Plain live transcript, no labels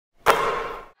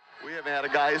haven't had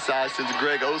a guy his size since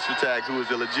Greg Ostertag, who was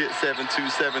a legit 7'2",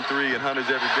 7'3", and Hunter's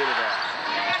every bit of that.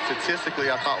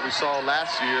 Statistically, I thought we saw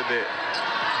last year that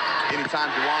anytime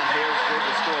Juwan Harris was able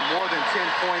to score more than 10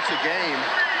 points a game,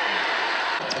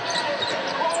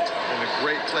 and a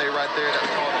great play right there,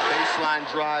 that's called a baseline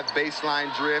drive,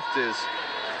 baseline drift, is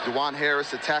Juwan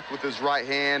Harris attacked with his right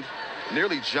hand,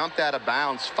 nearly jumped out of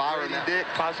bounds, firing that dick,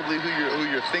 possibly who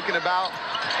you're thinking about.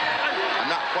 I'm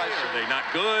not quite sure. They not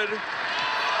good.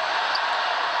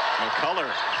 McCullar,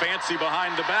 fancy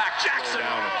behind the back. Jackson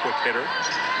down, a quick hitter.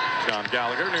 John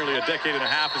Gallagher, nearly a decade and a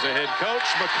half as a head coach.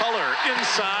 McCullar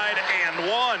inside and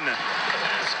one.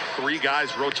 Three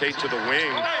guys rotate to the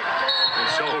wing. And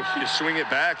so you swing it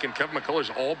back, and Kevin McCullar's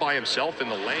all by himself in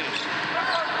the lane.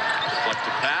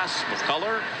 Deflected pass,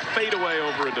 McCullar, fade away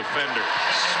over a defender.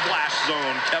 Splash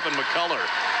zone, Kevin McCullar.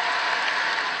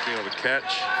 You know, the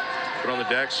catch, put on the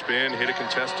deck, spin, hit a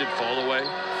contested, fall away.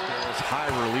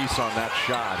 High release on that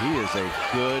shot. He is a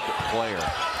good player.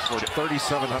 Scored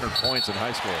 3,700 points in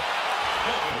high school.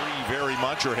 Very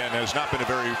much, or has not been a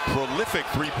very prolific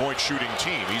three-point shooting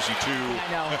team. Easy to.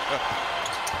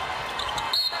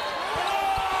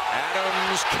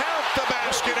 Adams count the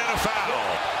basket and a foul.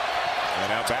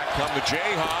 And now back come the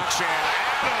Jayhawks, and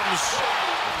Adams.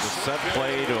 The set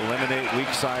play to eliminate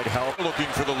weak side help.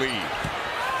 Looking for the lead.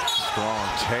 Strong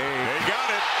take. They got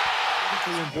it.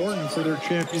 Important for their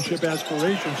championship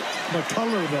aspirations.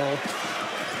 McCullar, though.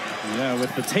 Yeah,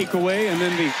 with the takeaway and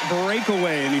then the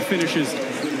breakaway, and he finishes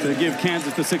to give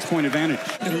Kansas the 6-point advantage.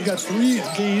 And you got 3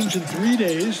 games in 3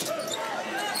 days.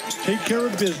 Take care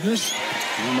of business.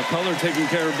 And McCullar taking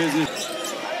care of business.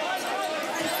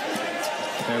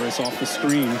 Harris off the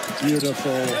screen.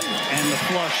 Beautiful. And the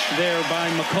flush there by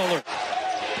McCullar.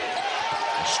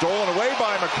 Stolen away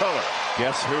by McCullar.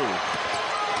 Guess who?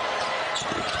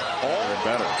 All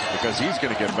better, because he's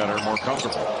going to get better and more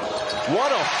comfortable.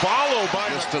 What a follow by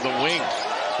just to the wing.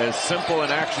 As simple an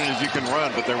action as you can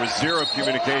run, but there was zero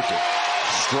communication.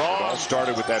 Strong. It all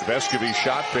started with that Vescovy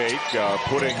shot fake,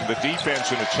 putting the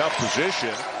defense in a tough position.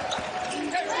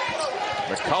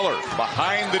 McCullar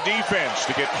behind the defense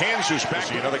to get Kansas back.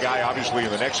 See another guy, obviously, in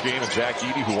the next game, and Zach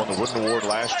Edey, who won the Wooden Award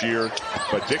last year.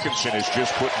 But Dickinson is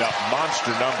just putting up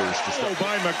monster numbers.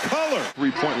 By McCullar.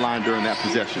 3-point line during that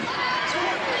possession.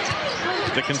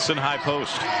 Dickinson high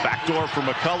post. Backdoor for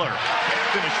McCullar.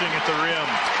 Finishing at the rim.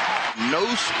 No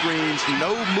screens,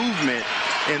 no movement,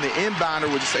 and the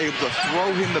inbounder was just able to throw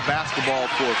him the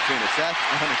basketball for a finish. That's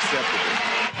unacceptable.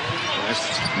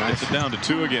 Nice. Gets it down to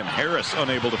 2 again. Harris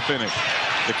unable to finish.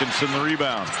 Dickinson the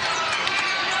rebound.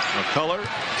 McCullar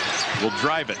will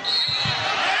drive it.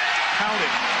 Count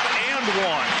it. And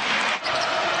one.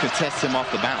 Contests him off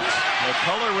the bounce.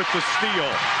 McCullar with the steal.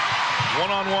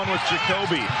 One-on-one with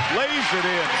Jacoby. Lays it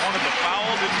in. Wanted the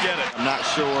foul, didn't get it. I'm not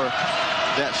sure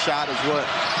that shot is what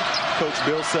Coach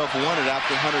Bill Self wanted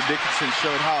after Hunter Dickinson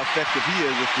showed how effective he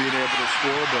is with being able to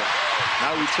score, but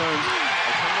now we turn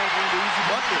a turnover into easy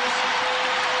buckets.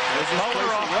 McCullar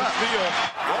off the steal.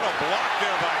 What a block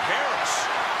there by Harris.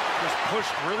 Just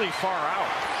pushed really far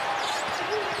out.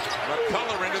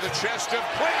 McCullar into the chest of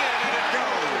Clingan, and it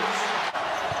goes.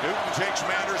 Newton takes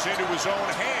matters into his own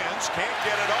hands, can't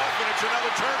get it off, and it's another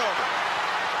turnover.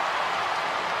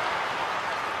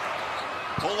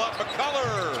 Pull up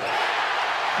McCullar.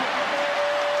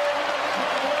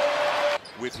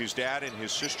 With his dad and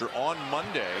his sister on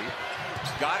Monday,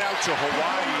 got out to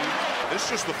Hawaii. This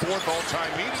is the 4th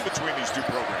all-time meeting between these two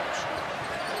programs.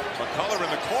 McCullar in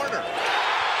the corner.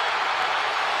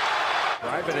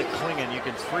 Drive it at Clingan, you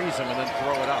can freeze him and then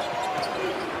throw it up.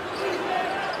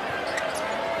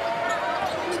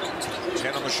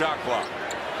 10 on the shot clock.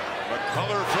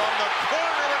 McCullar from the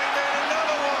corner, and he made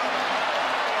another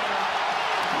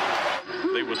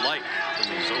one. They would like in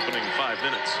these opening 5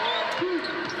 minutes.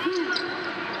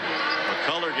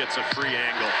 McCullar gets a free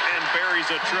angle and buries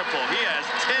a triple. He has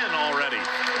 10 already.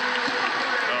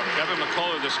 Kevin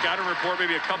McCullar, the scouting report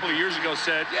maybe a couple of years ago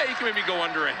said, yeah, you can maybe go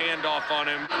under a handoff on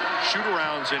him.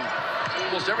 Shoot-arounds, and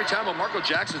almost every time Marco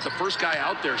Jackson's the first guy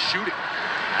out there shooting.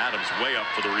 Adams way up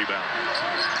for the rebound.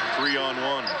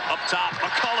 3-on-1. Up top,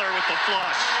 McCullar with the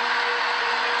flush.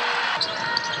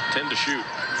 10 to shoot.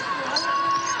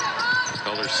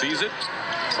 McCullar sees it,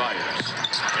 fires,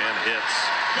 and hits.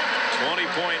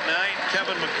 20-point night,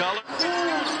 Kevin McCullar.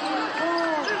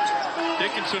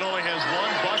 Dickinson only has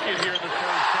 1 bucket here in the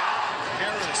third half.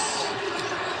 Harris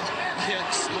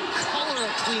hits. McCullar a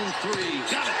clean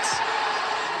 3. Got it.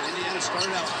 Indiana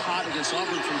started out hot against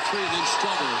Auburn from 3 and then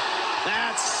struggled.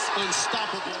 That's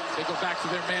unstoppable. They go back to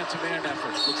their man-to-man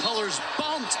effort. McCullar's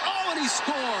bumped. Oh, and he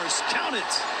scores. Count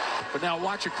it. But now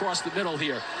watch across the middle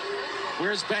here.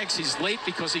 Where's Banks? He's late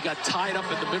because he got tied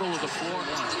up in the middle of the floor.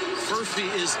 Furphy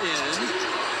is in.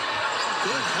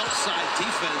 Good help side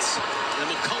defense. And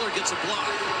McCullar gets a block.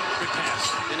 Good pass.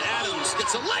 And Adams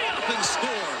gets a layup and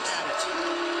scores.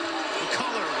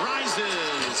 McCullar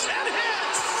rises and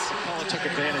hits. McCullar took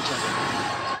advantage of it.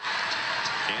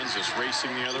 Kansas racing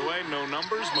the other way. No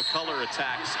numbers. McCullar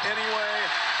attacks anyway.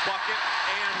 Bucket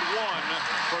and one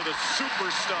for the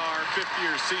superstar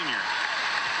fifth-year senior.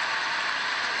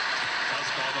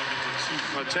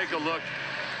 Take a look.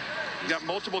 You got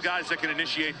multiple guys that can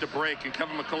initiate the break, and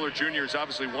Kevin McCullar Jr. is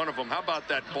obviously one of them. How about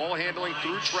that ball handling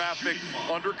through traffic,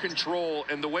 under control,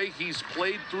 and the way he's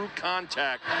played through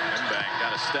contact. Mbang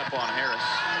got a step on Harris.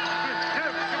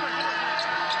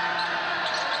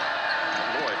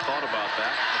 Boy, thought about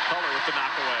that. McCullar with the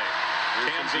knockaway.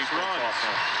 Kansas runs.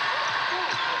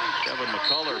 Kevin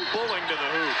McCullar bullying to the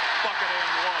hoop. Bucket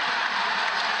and one.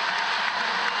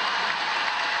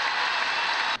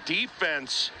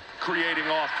 Defense creating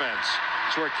offense.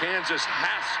 It's where Kansas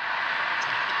has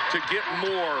to get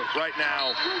more right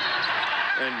now.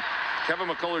 And Kevin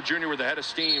McCullar Jr. with the head of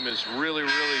steam is really,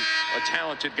 really a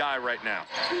talented guy right now.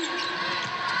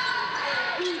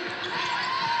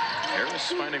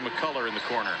 Harris finding McCullar in the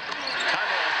corner. 19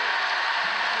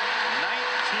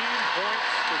 points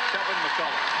for Kevin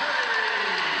McCullar.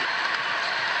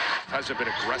 Hasn't been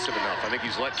aggressive enough. I think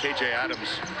he's let KJ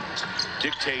Adams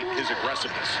dictate his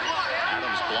aggressiveness.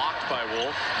 Adams blocked by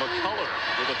Wolf. McCullar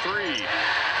with a three. A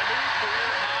new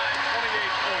career high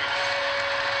 28 points.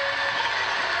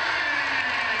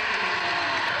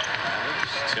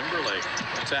 Adams, Timberlake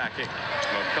attacking.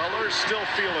 McCullar still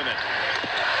feeling it.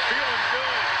 Feeling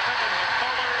good. Kevin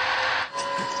McCullar.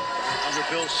 Under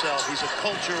Bill Self, he's a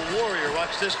culture warrior.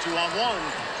 Watch this 2-on-1.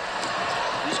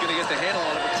 He's going to get the handle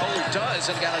on it. McCullar does,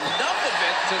 and got enough of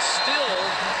it to still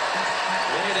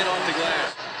lay it off the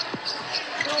glass.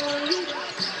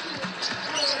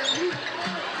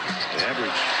 The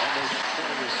average almost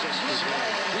 20 assists per game.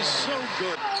 He's so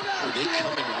good. Oh, they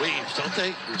come in waves, don't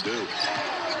they? They do.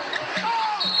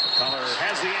 McCullar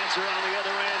has the answer on the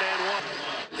other end and one.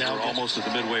 They're almost at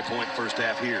the midway point first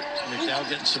half here. McDowell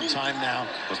getting some time now.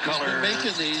 McCullar he's been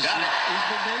making these. He's been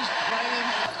playing.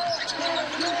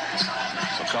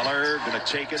 McCullar going to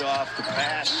take it off the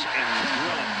pass and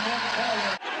drill it.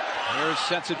 Harris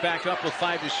sets it back up with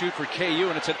 5 to shoot for KU,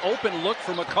 and it's an open look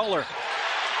for McCullar. A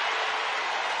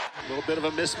little bit of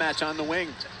a mismatch on the wing.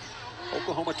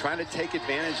 Oklahoma trying to take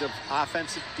advantage of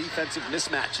offensive, defensive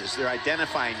mismatches. They're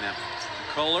identifying them.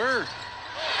 McCullar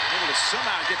able to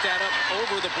somehow get that up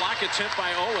over the block attempt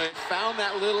by Owe. Found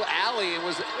that little alley and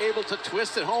was able to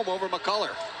twist it home over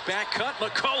McCullar. Back cut,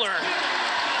 McCullar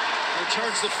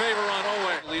returns the favor on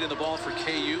Owe. Leading the ball for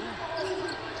KU.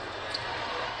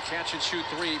 Catch and shoot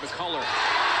three, McCullar.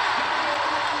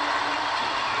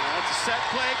 That's a set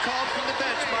play called from the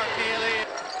bench, Mark Neely.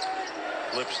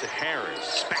 Flips to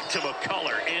Harris. Back to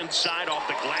McCullar. Inside off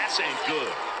the glass and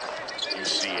good.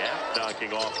 UCF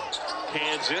knocking off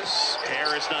Kansas.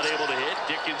 Harris not able to hit.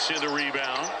 Dickinson the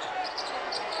rebound.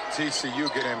 TCU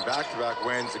getting back-to-back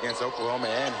wins against Oklahoma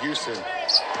and Houston.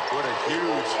 What a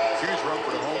huge run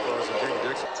for the home for us and Jake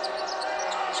Dixon.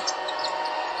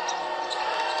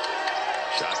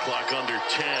 Shot clock under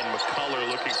 10. McCullar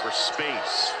looking for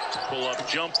space. Pull-up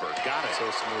jumper. Got it. So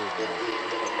smooth, man.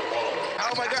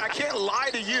 Oh my God, I can't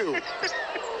lie to you.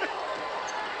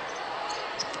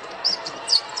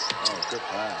 Oh, good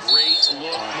pass. Great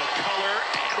look. McCullar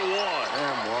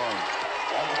and one.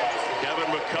 Kevin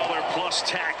McCullar plus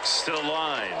tax to the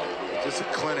line. Just a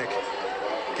clinic.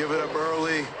 Give it up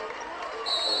early.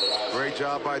 Great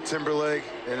job by Timberlake.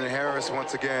 And then Harris,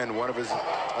 once again, one of his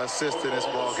assists in this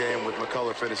ball game with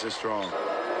McCullar finishing strong.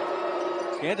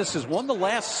 Kansas has won the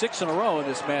last 6 in a row in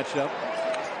this matchup.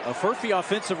 A Furphy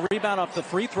offensive rebound off the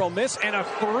free throw miss, and a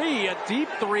deep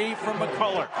three from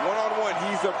McCullar. One-on-one,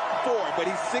 he's a 4, but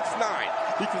he's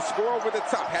 6'9". He can score over the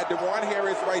top. Had DeJuan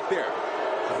Harris right there.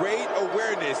 Great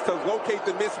awareness to locate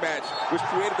the mismatch, which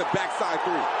created the backside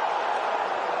three.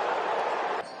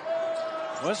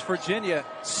 West Virginia,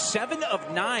 7 of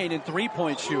 9 in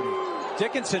three-point shooting.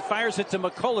 Dickinson fires it to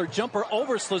McCullar. Jumper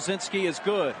over Slazinski is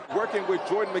good. Working with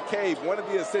Jordan McCabe, one of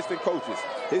the assistant coaches.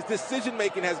 His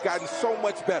decision-making has gotten so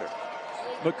much better.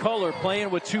 McCullar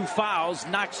playing with 2 fouls,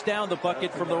 knocks down the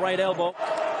bucket from the right elbow.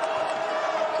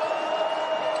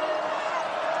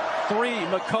 3,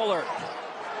 McCullar.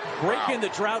 Breaking the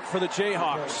drought for the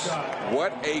Jayhawks.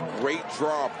 What a great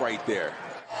drop right there.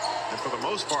 And for the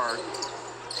most part,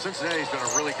 Cincinnati's done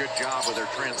a really good job with their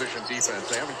transition defense.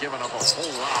 They haven't given up a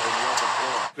whole lot in the open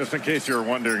floor. Just in case you were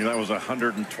wondering, that was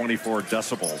 124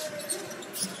 decibels.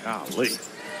 Golly.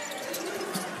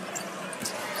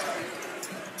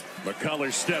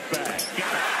 McCullar step back.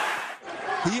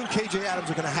 He and KJ Adams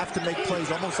are going to have to make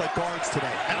plays almost like guards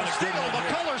today. And a steal.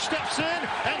 McCullar steps in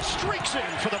and streaks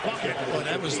in for the bucket. Well,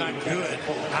 that was not good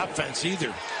offense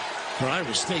either for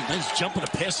Iowa State. Nice jump in the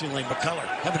passing lane. McCullar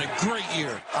having a great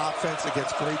year. Offense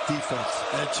against great defense.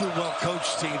 And two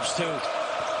well-coached teams, too.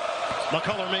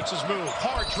 McCullar makes his move.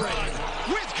 Hard drive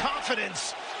with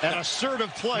confidence. An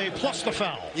assertive play plus the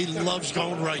foul. He loves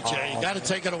going right, Jay. You got to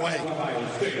take it away.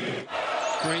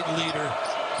 Great leader.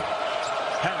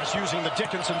 Harris using the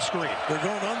Dickinson screen. They're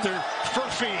going under.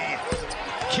 Furphy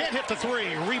can't hit the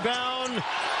three. Rebound.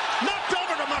 Knocked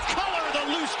over to McCullar, the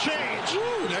loose change.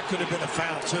 Ooh, that could have been a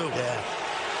foul, too.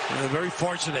 Yeah. Very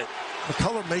fortunate.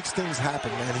 McCullar makes things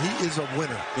happen, man. He is a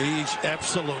winner. He's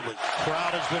absolutely.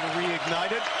 Crowd has been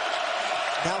reignited.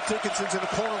 Now Dickinson's in the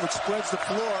corner, which spreads the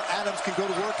floor. Adams can go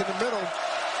to work in the middle.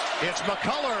 It's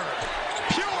McCullar.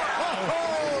 Pure.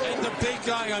 Oh. And the big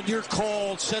guy on your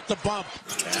call set the bump.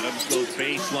 Adams goes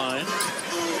baseline.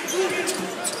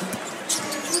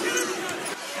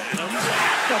 Adams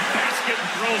at the basket and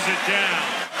throws it down.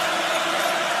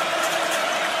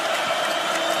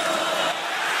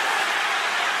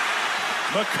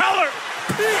 McCullar.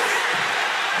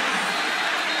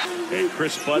 A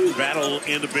Chris Button battle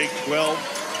in the Big 12.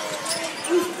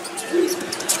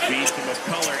 Feed to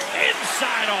McCullar.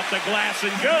 Inside off the glass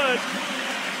and good.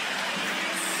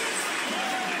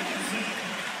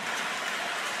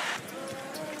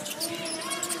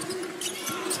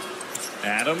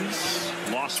 Adams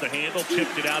lost the handle,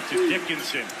 tipped it out to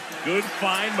Dickinson. Good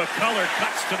find. McCullar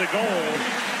cuts to the goal.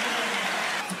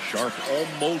 Sharp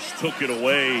almost took it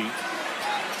away.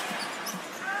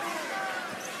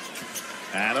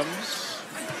 Adams,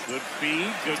 good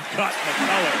feed, good cut,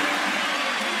 McCullar.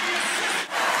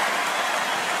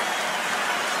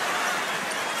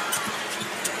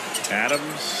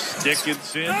 Adams,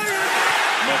 Dickinson,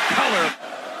 McCullar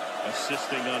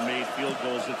assisting on made field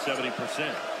goals at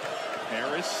 70%.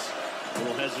 Harris, a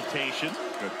little hesitation,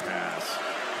 good pass.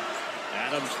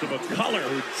 Adams to McCullar,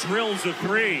 who drills a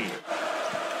three.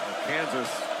 Kansas,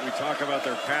 we talk about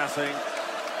their passing,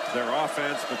 their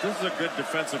offense, but this is a good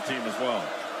defensive team as well.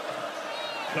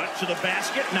 Cut to the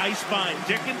basket, nice find.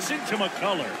 Dickinson to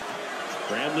McCullar.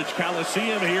 Bramlage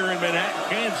Coliseum here in Manhattan,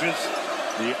 Kansas.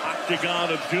 The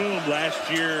Octagon of Doom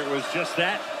last year was just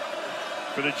that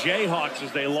for the Jayhawks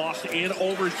as they lost in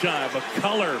overtime.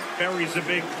 McCullar buries a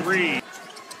big three.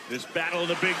 This battle in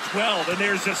the Big 12, and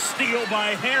there's a steal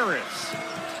by Harris.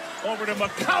 Over to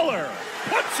McCullar,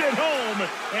 puts it home,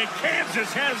 and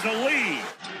Kansas has the lead.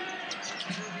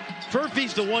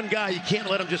 Furphy's the one guy you can't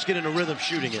let him just get in a rhythm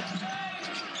shooting it.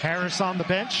 Harris on the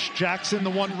bench. Jackson, the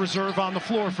one reserve on the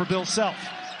floor for Bill Self.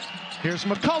 Here's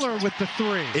McCullar with the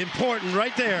three. Important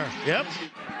right there. Yep.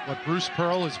 What Bruce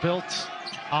Pearl has built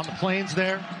on the plains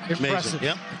there. Impressive. Amazing.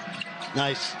 Yep.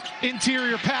 Nice.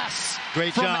 Interior pass.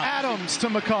 Great from job. Adams to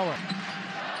McCullar.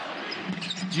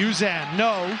 Uzan,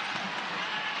 no.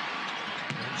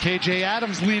 KJ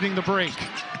Adams leading the break.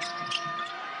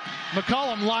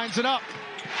 McCollum lines it up.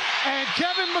 And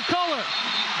Kevin McCullar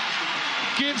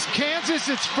gives Kansas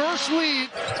its first lead.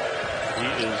 He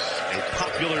is a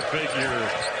popular figure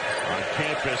on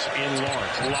campus in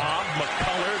Lawrence. Lob,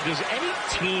 McCullar. Does any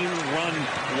team run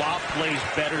lob plays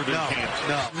better than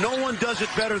Kansas? No one does it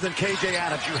better than KJ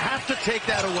Adams. You have to take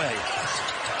that away.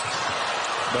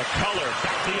 McCullar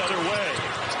back the other way.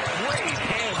 Great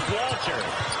hands, Walter.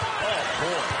 Oh,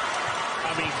 boy.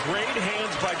 I mean, great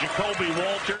hands by Jacoby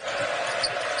Walter.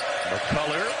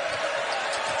 McCullar.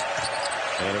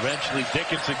 And eventually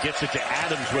Dickinson gets it to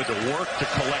Adams with the work to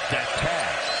collect that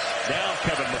pass. Now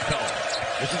Kevin McCullar.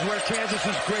 This is where Kansas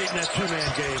is great in that two-man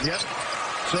game. Yep.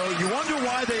 So you wonder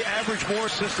why they average more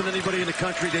assists than anybody in the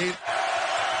country, Dave.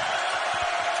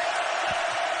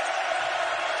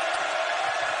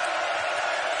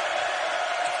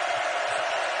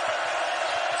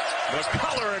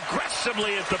 McCullar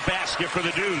aggressively at the basket for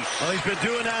the Deuce. Well, he's been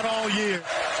doing that all year.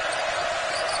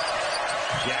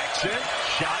 Jackson,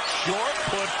 shot short,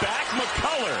 put back,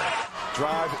 McCullar.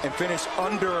 Drive and finish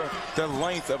under the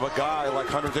length of a guy like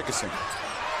Hunter Dickinson.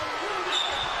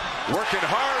 Working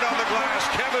hard on the glass,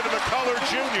 Kevin McCullar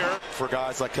Jr. For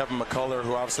guys like Kevin McCullar,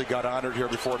 who obviously got honored here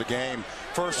before the game.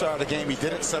 First shot of the game, he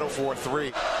didn't settle for a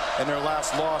three. In their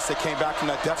last loss, they came back from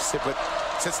that deficit, but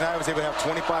Cincinnati was able to have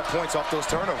 25 points off those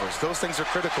turnovers. Those things are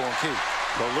critical and key.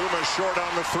 Baluma short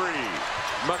on the three.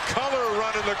 McCullar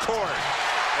running the court.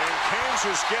 And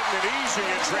Kansas getting it easy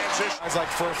in transition. Guys like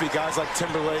Furphy, guys like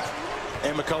Timberlake,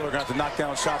 and McCullar are going to have to knock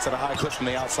down shots at a high clip from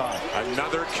the outside.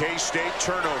 Another K-State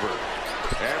turnover.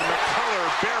 And McCullar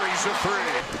buries a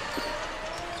three.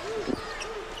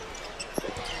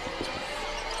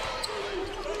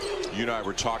 You and I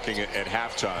were talking at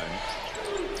halftime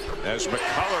as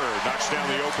McCullar knocks down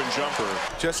the open jumper.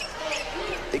 Just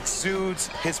exudes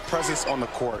his presence on the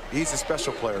court. He's a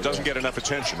special player. Doesn't get enough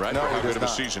attention, right? No, for how good of a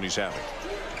season he's having.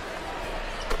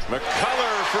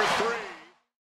 McCullar for three.